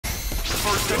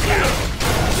First attack.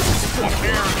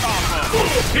 Air combo.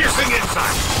 Piercing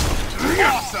inside.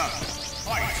 Awesome.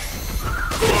 Fight.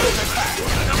 First attack.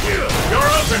 You're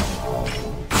open.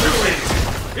 Too easy.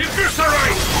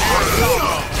 Eviscerate. Air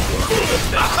combo.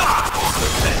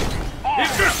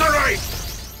 Eviscerate.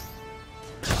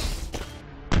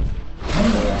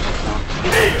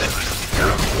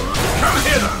 Come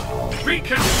hither. Be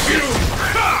consumed.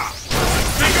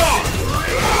 Be gone.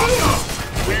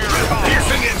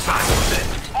 Piercing inside.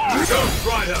 Don't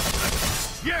try to.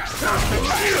 Yes.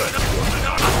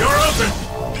 You're open.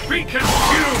 Be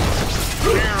consumed.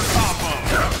 Air combo.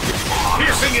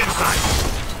 Piercing inside.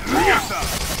 Awesome.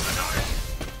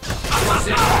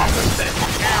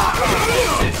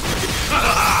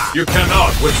 You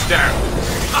cannot withstand.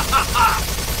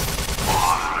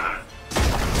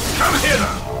 Come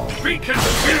hither. Be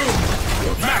consumed.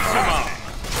 Maximum.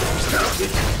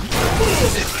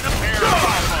 Air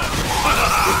combo.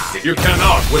 You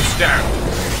cannot withstand.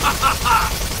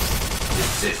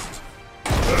 Desist.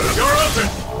 You're open.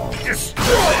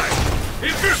 Destroy.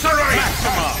 Eviscerate.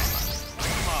 Maximum.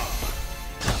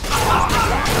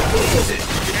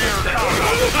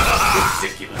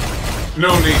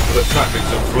 No need for the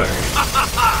trappings of flesh.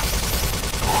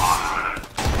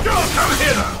 Come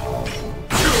hither.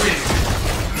 Too easy.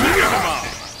 Maximum.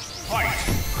 Fight.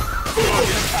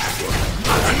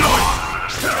 Annoy.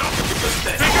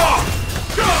 Take off.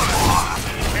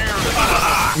 Air combo.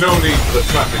 No need for the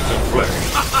trappings of flesh.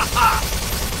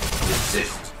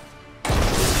 Desist.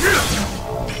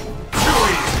 Too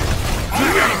easy.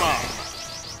 Maximum.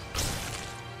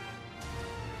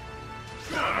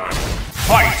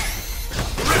 Fight.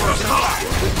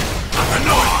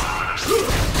 Annoy.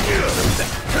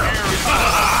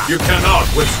 You cannot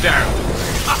withstand.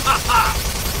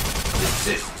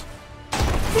 Desist.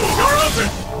 You're open.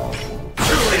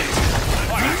 Too easy.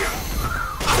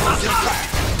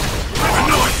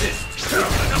 Annoy.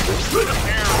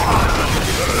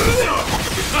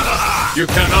 You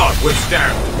cannot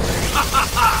withstand.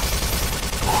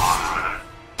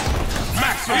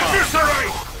 Maximum.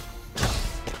 Eviscerate.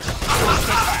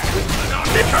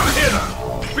 Come hither.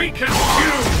 Be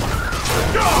consumed.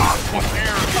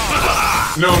 Air combo.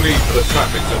 No need for the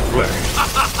trappings of flesh.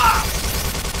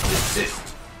 Desist.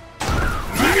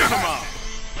 Maximum.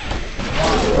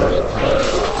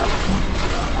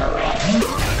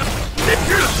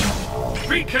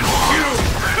 Be consumed.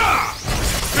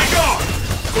 Be gone.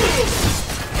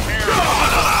 Air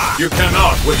combo. You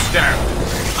cannot withstand.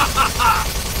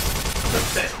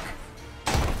 Pathetic.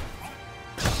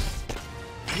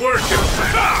 Worship.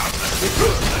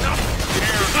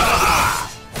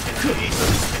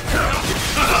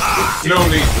 No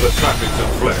need for the trappings of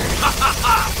flesh.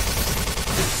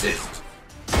 Desist.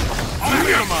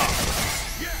 Maximum.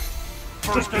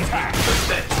 First attack.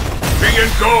 Be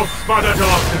engulfed by the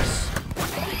darkness.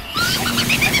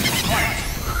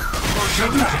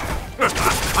 First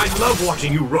attack. I love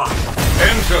watching you run.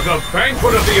 Enter the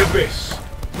banquet of the abyss.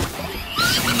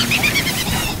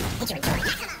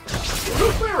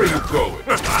 Where are you going?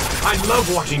 I love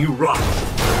watching you run.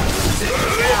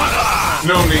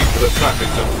 No need for the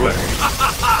trappings of flesh.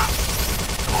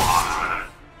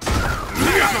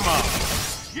 Maximum.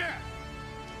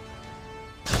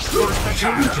 First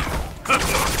attack.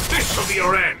 This shall be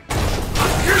your end.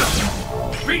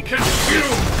 Be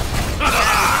consumed.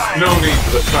 No need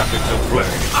for the trappings of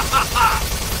flesh.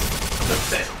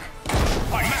 Pathetic.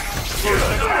 Where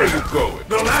are you going?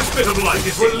 The last bit of life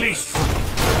is released from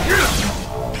you.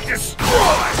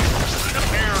 Destroy!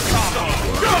 Air combo.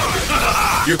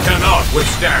 You cannot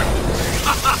withstand.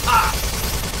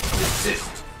 Desist.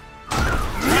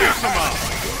 Maximum.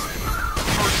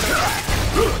 First attack.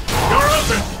 You're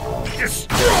open.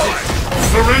 Destroy!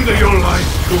 Surrender your life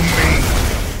to me.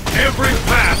 Every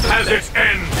path has its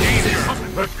end.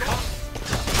 But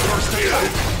First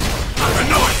attack.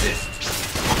 annoy.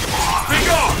 Be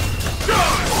gone.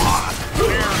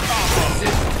 Air combo.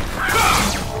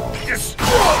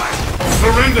 Destroy!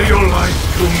 Surrender your life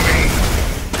to me.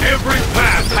 Every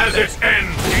path has its end.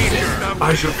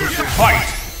 I shall pursue. Fight.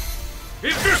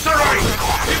 Eviscerate!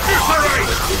 Eviscerate!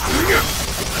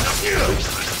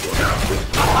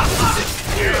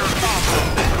 Air combo.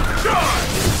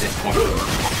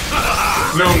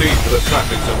 No need for the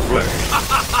trappings of flesh.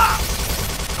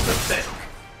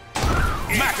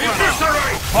 Maximum.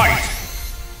 Eviscerate! Fight.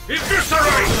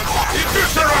 Eviscerate!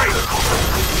 Eviscerate!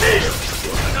 Air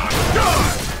combo.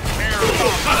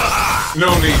 No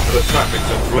need for the trappings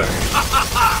of flesh.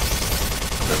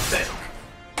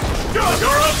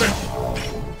 You're open!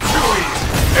 Too easy!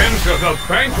 Enter the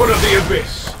banquet of the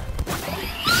abyss!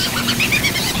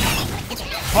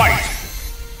 Fight.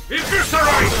 Eviscerate!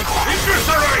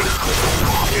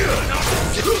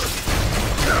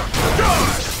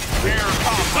 Air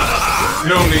combo.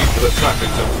 No need for the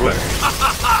trappings of flesh.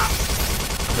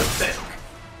 Pathetic.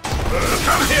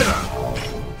 Come here!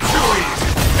 Too easy.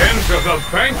 Enter the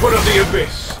banquet of the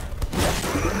abyss.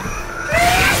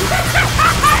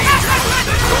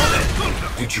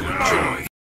 Did you enjoy?